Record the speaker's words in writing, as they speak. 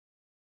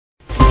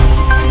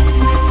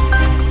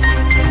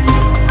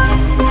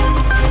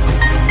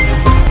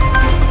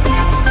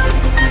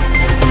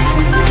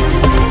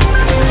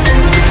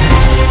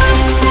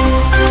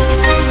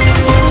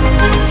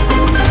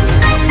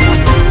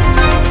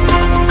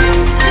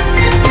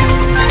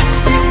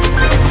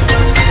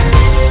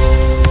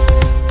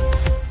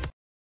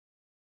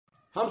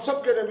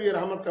नबी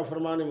रहमत का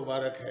फरमान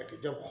मुबारक है कि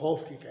जब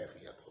खौफ की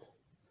कैफियत हो,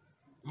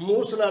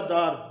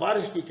 मूसलाधार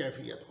बारिश की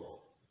कैफियत हो,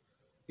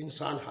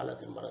 इंसान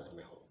हालत मरज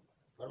में हो,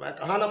 फरमाया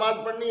कहाँ नमाज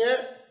पढ़नी है?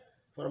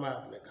 फरमाया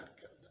अपने घर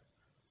के अंदर।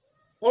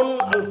 उन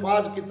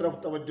अल्फाज की तरफ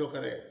तवज्जो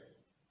करें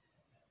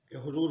कि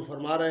हुजूर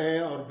फरमा रहे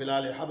हैं और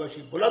बिलाल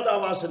हबशी बुलंद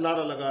आवाज से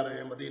नारा लगा रहे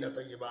हैं मदीना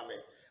तैयबा में,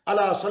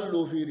 अला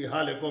सल्लू फी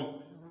रिहालिकुम,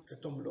 कि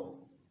तुम लोग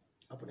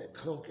अपने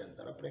घरों के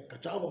अंदर, अपने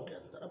कचावों के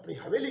अंदर, अपनी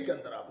हवेली के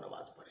अंदर आप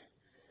नमाज पढ़ें।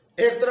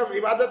 एक तरफ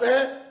इबादत है,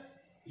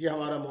 ये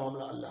हमारा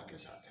मामला अल्लाह के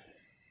साथ है।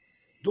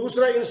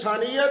 दूसरा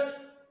इंसानियत,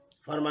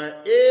 फरमाया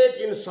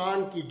एक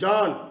इंसान की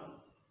जान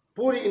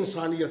पूरी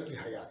इंसानियत की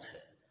हयात है।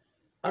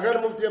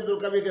 अगर मुफ्ती अब्दुल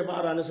कवी के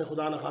बाहर आने से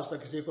खुदा न खास्ता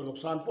किसी को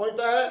नुकसान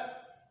पहुंचता है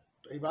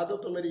तो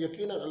इबादत तो मेरी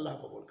यकीनन अल्लाह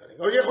कबूल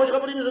करेगा। और ये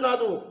खुशखबरी भी सुना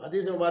दूं,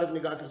 हदीस मुबारक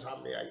निगाह के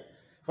सामने आई,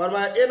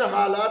 फरमाया इन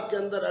हालात के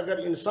अंदर अगर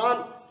इंसान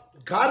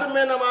घर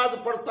में नमाज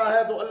पढ़ता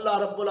है तो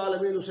अल्लाह रब्बुल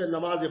आलमीन उसे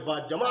नमाज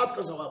बाद जमात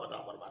का सवाब अता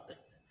फरमाते हैं।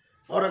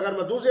 और अगर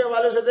मैं दूसरे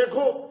हवाले से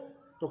देखूं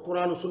तो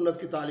कुरान और सुन्नत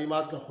की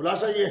तालीमात का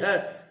खुलासा ये है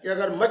कि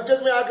अगर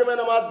मस्जिद में आके मैं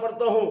नमाज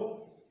पढ़ता हूँ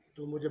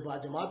तो मुझे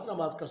बाजमात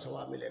नमाज का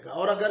सवाब मिलेगा।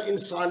 और अगर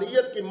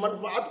इंसानियत की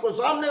मनफात को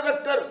सामने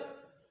रखकर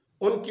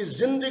उनकी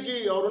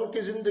ज़िंदगी और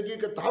उनकी ज़िंदगी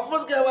के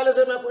तहफ़्फ़ुज़ के हवाले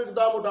से मैं कोई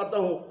इक़दाम उठाता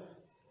हूँ,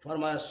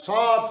 फरमाया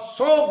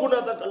 700 गुना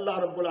तक अल्लाह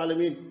रब्बुल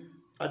आलमीन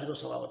अजर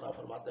सवाब अता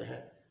फरमाते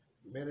हैं।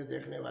 मेरे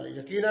देखने वाले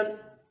यकीनन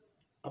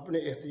अपने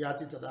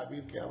एहतियाती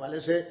तदाबीर के हवाले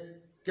से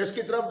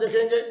किसकी तरफ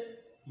देखेंगे?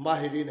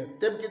 माहिरीन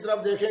तिब की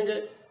तरफ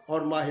देखेंगे।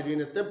 और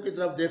माहिरीन तिब की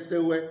तरफ देखते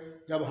हुए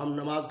जब हम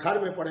नमाज घर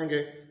में पढ़ेंगे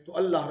तो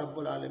अल्लाह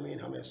रब्बुल आलमीन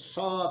हमें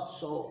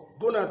 700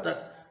 गुना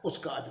तक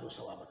उसका अजर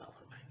सवाब